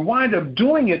 We wind up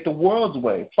doing it the world's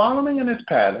way, following in its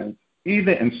patterns,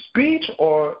 either in speech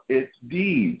or its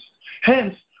deeds.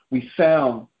 Hence, we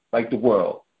sound like the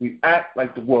world. We act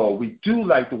like the world. We do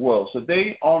like the world. So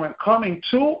they aren't coming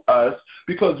to us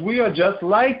because we are just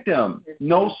like them.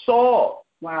 No salt.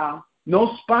 Wow.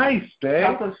 No spice,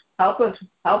 babe. Help us,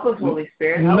 Holy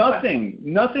Spirit.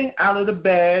 Nothing out of the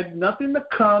bed. Nothing to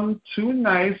come too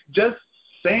nice. Just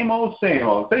same old, same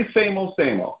old. Say same old,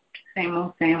 same old. Same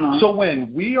old, same old. So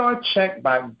when we are checked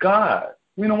by God,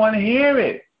 we don't want to hear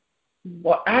it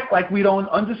or act like we don't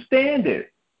understand it.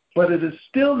 But it is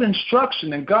still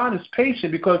instruction, and God is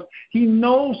patient because he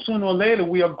knows sooner or later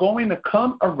we are going to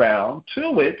come around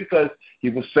to it because he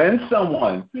will send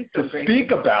someone to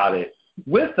speak about it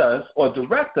with us or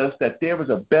direct us that there is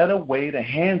a better way to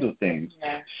handle things,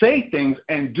 say things,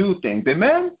 and do things.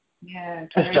 Amen? Yeah,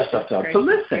 it's just up to us to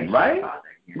listen, right?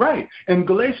 Right. In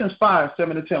Galatians 5,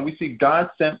 7 to 10, we see God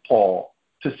sent Paul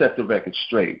to set the record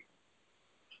straight.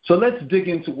 So let's dig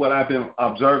into what I've been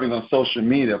observing on social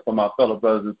media from my fellow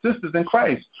brothers and sisters in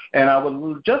Christ. And I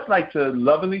would just like to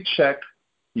lovingly check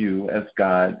you as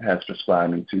God has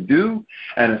prescribed me to do.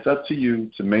 And it's up to you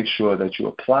to make sure that you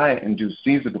apply it in due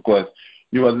season because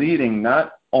you are leading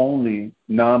not only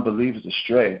non-believers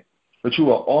astray, but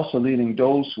you are also leading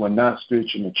those who are not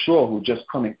spiritually mature, who are just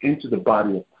coming into the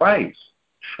body of Christ.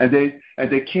 And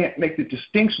they can't make the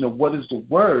distinction of what is the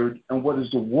word and what is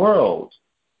the world.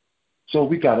 So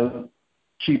we got to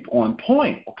keep on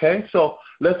point, okay? So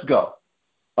let's go.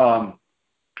 I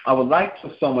would like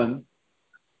for someone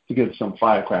to get some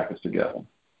firecrackers together,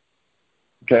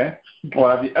 okay?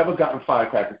 Or have you ever gotten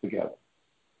firecrackers together?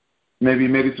 Maybe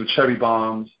some cherry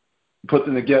bombs. You put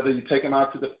them together, you take them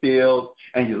out to the field,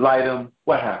 and you light them.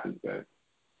 What happens, babe?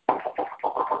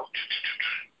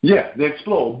 Yeah, they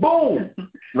explode. Boom!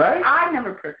 Right? I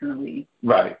never personally.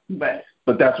 Right.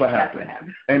 But that's what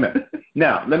happens. Amen.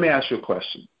 Now, let me ask you a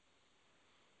question.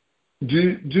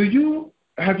 Anybody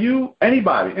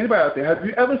out there, have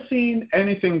you ever seen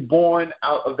anything born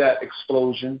out of that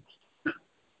explosion?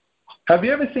 Have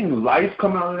you ever seen life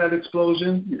come out of that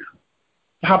explosion? No.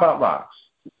 How about rocks?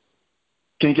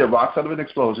 Can you get rocks out of an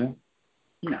explosion?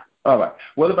 No. All right.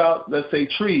 What about, let's say,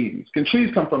 trees? Can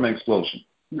trees come from an explosion?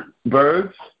 No.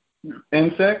 Birds? No.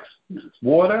 Insects? No.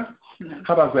 Water? No.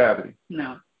 How about gravity?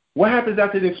 No. What happens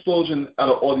after the explosion out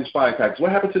of all these firecrackers?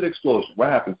 What happens to the explosion? What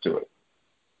happens to it?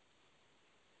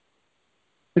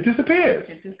 It disappears.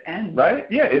 It just ends. Right?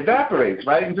 Yeah, it evaporates,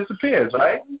 right? And disappears,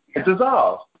 right? Yeah. It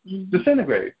dissolves, Mm-hmm.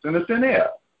 disintegrates in the thin air.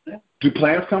 Yeah. Do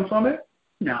plants come from it?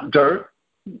 No. Dirt?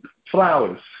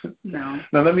 Flowers? No.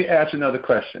 Now let me ask you another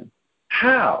question.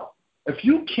 How? If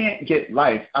you can't get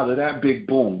life out of that big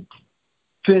boom,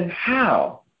 then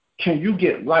how can you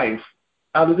get life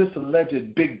out of this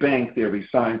alleged Big Bang Theory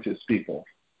scientists speak of?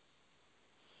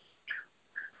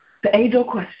 The age-old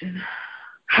question.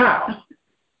 How?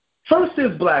 First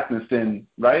there's blackness, then,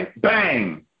 right?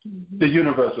 Bang! Mm-hmm. The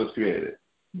universe was created.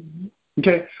 Mm-hmm.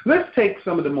 Okay? Let's take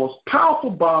some of the most powerful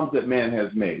bombs that man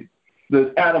has made.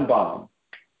 The atom bomb.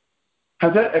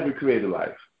 Has that ever created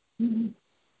life? Mm-hmm.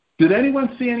 Did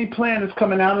anyone see any planets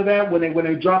coming out of that when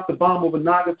they dropped the bomb over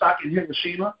Nagasaki and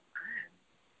Hiroshima?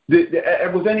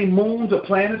 Was any moons or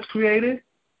planets created?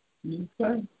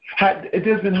 Okay.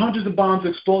 There's been hundreds of bombs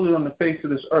exploded on the face of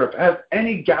this earth. Has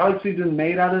any galaxy been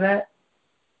made out of that?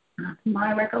 Not to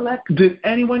my recollection. Did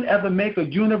anyone ever make a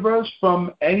universe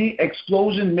from any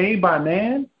explosion made by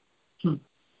man?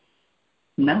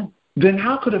 No. Then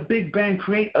how could a Big Bang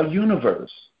create a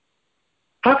universe?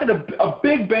 How could a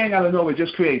Big Bang out of nowhere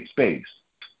just create space?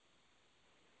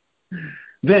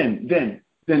 Then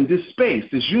this space,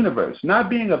 this universe, not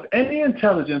being of any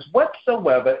intelligence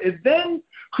whatsoever, it then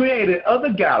created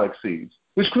other galaxies,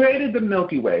 which created the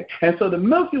Milky Way. And so the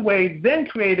Milky Way then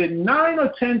created 9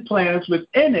 or 10 planets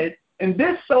within it in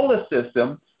this solar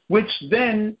system, which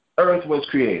then Earth was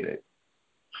created.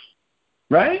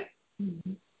 Right?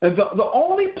 Mm-hmm. And the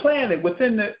only planet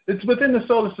within the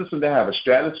solar system that have a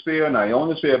stratosphere, an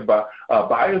ionosphere, a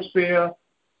biosphere,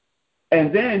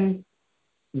 and then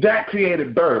that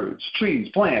created birds,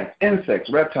 trees, plants, insects,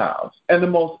 reptiles, and the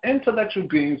most intellectual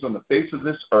beings on the face of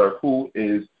this earth, who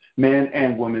is man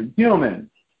and woman, human.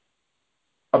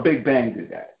 A Big Bang did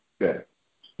that. Good.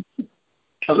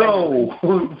 So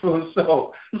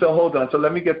hold on. So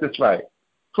let me get this right.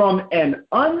 From an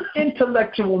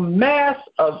unintellectual mass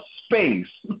of space,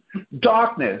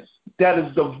 darkness that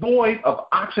is devoid of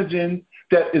oxygen,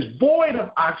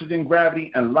 gravity,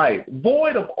 and light,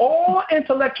 void of all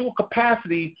intellectual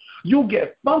capacity, you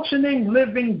get functioning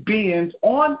living beings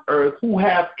on earth who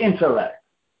have intellect.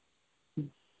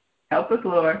 Help us,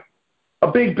 Lord.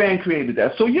 A Big Bang created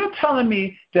that. So you're telling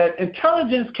me that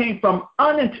intelligence came from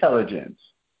unintelligence.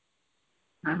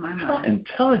 How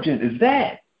intelligent is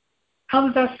that? How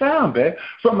does that sound, babe?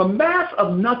 From a mass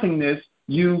of nothingness,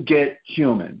 you get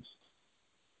humans.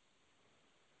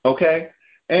 Okay?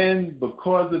 And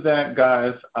because of that,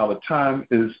 guys, our time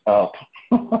is up.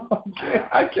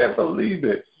 I can't believe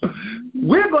it.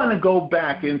 We're going to go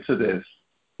back into this.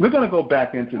 Because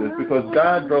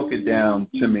God broke it down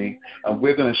to me, and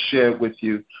we're going to share it with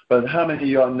you. But how many of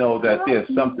y'all know that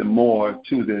there's something more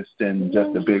to this than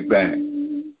just a Big Bang?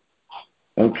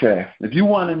 Okay. If you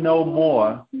want to know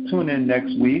more, tune in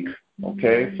next week.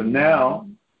 Okay. For now,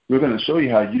 we're going to show you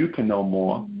how you can know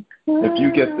more. If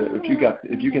you get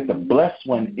the blessed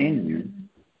one in you,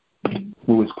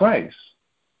 who is Christ.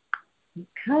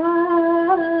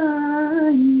 Kindness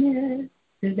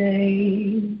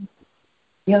today,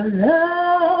 your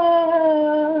love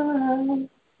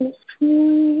is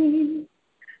sweet.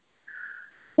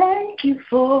 Thank you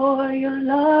for your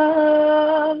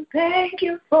love. Thank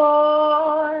you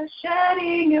for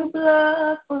shedding your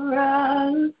blood for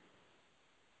us.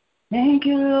 Thank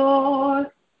you,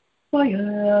 Lord, for your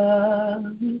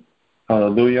love.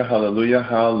 Hallelujah, hallelujah,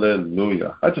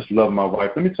 hallelujah. I just love my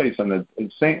wife. Let me tell you something.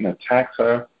 Satan attacks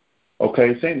her.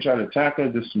 Okay, Satan tried to attack her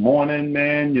this morning,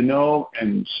 man,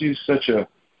 and she's such a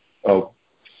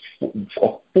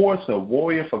force, a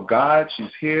warrior for God.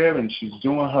 She's here and she's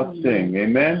doing her thing.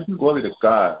 Amen? Glory to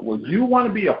God. Well, you want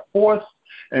to be a force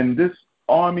in this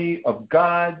army of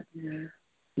God?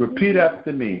 Repeat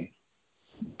after me.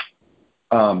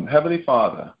 Heavenly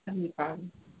Father. Heavenly Father.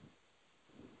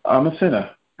 I'm a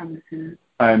sinner.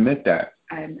 I admit that.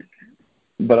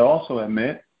 But I also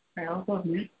admit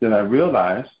that I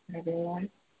realize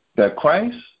that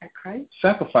Christ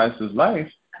sacrificed his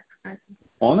life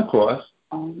on the cross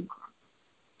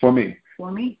for me,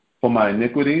 for my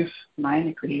iniquities,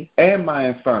 and my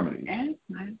infirmities. And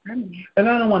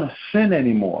I don't want to sin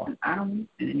anymore. And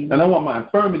I want my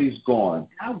infirmities gone.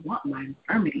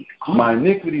 My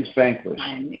iniquities vanquished.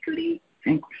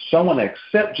 So I want to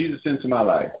accept Jesus into my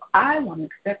life.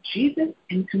 Jesus,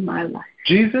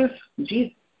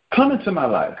 come into my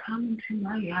life.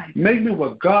 Make me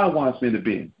what God wants me to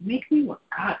be.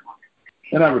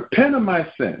 And I repent of my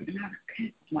sins.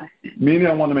 repent of my sins. Meaning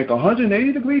I want to make a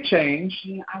 180-degree change.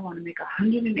 Meaning I want to make a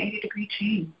 180-degree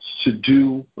change. To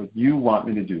do what you want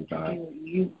me to do, God. To do what you want me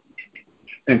to do.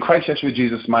 In Christ Yeshua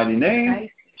Jesus' mighty name.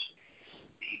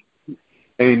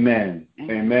 Amen.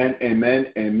 Amen.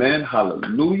 Amen. Amen.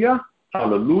 Hallelujah.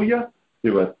 Hallelujah.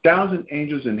 There are 1,000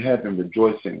 angels in heaven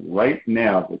rejoicing right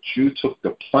now that you took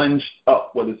the plunge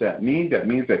up. What does that mean? That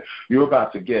means that you're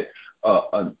about to get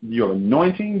your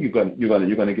anointing. You're going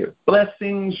to get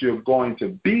blessings. You're going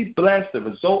to be blessed. The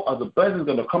result of the blessing is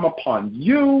going to come upon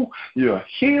you. You're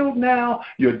healed now.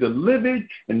 You're delivered.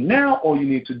 And now all you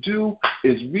need to do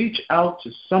is reach out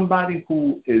to somebody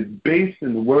who is based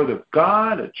in the Word of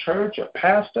God, a church, a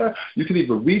pastor. You can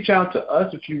even reach out to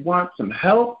us if you want some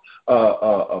help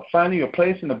finding your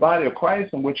place in the body of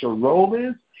Christ and what your role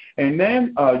is. And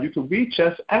then you can reach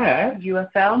us at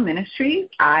UFL Ministries,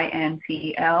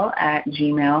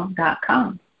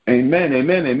 INTL@gmail.com. Amen,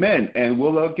 amen, amen. And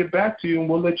we'll get back to you and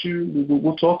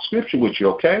we'll talk scripture with you,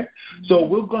 okay? Mm-hmm. So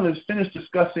we're going to finish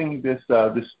discussing this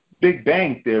Big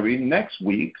Bang Theory next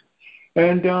week.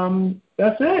 And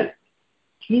that's it.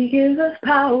 He gives us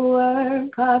power,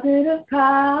 positive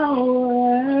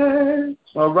power.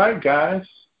 All right, guys.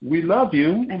 We love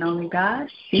you. And only God,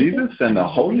 Jesus, and the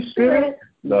Holy Spirit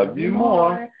love you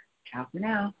more. Ciao for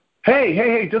now.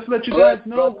 Hey, just to let you guys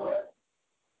know.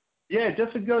 Yeah,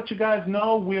 just to let you guys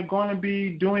know, we're going to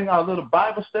be doing our little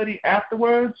Bible study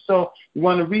afterwards. So you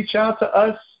want to reach out to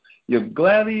us, you're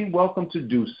gladly welcome to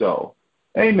do so.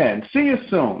 Amen. See you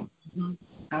soon.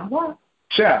 Mm-hmm.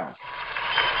 Ciao.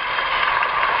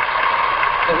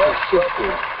 That's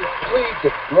simple. Plead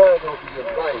the blood over your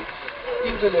life,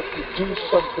 even if you do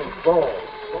something wrong.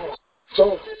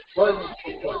 Don't run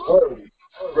from the word.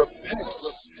 Repent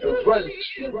and run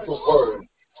to the word.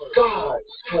 God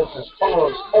has his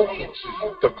arms open to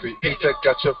you. The Creator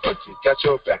got your front, he got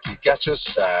your back, he got your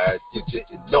side. You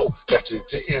didn't know that you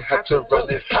didn't have to run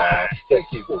and hide. That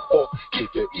he will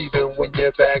keep you even when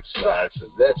your backslide. So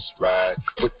let's ride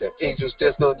with the angels.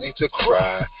 There's no need to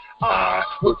cry. I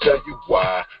will tell you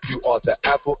why. You are the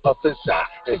apple of his eye,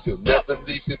 and you'll never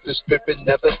leave if the spirit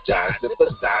never dies,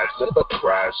 never lies, never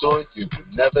cries on you,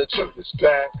 never turn his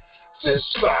back.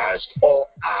 Despise all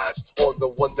eyes on the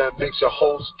one that makes your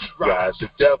host rise.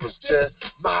 The devil's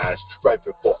demise right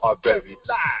before our very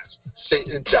lives.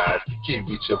 Satan dies, keep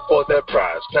reaching for that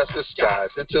prize. Past the skies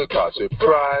until God's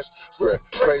surprise.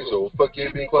 Praise, oh,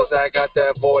 forgive me, cause I got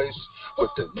that voice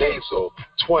with the nasal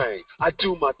twang. I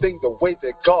do my thing the way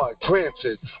that God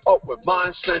granted. Up with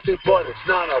mind slanted, but it's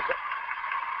not a...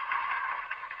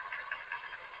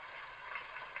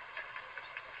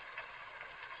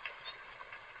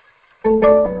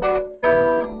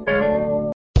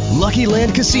 Lucky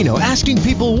Land Casino, asking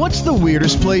people, what's the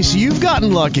weirdest place you've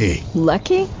gotten lucky?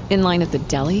 Lucky? In line at the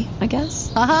deli, I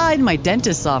guess? Aha, in my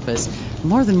dentist's office.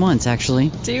 More than once,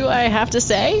 actually. Do I have to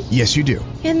say? Yes, you do.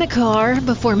 In the car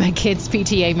before my kids'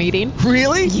 PTA meeting.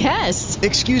 Really? Yes.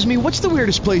 Excuse me, what's the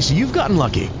weirdest place you've gotten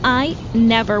lucky? I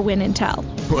never win and tell.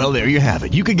 Well, there you have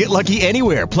it. You can get lucky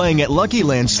anywhere, playing at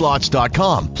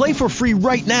LuckyLandSlots.com. Play for free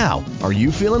right now. Are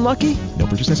you feeling lucky? No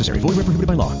purchase necessary. Void where prohibited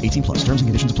by law. 18+. Terms and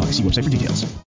conditions apply. See website for details.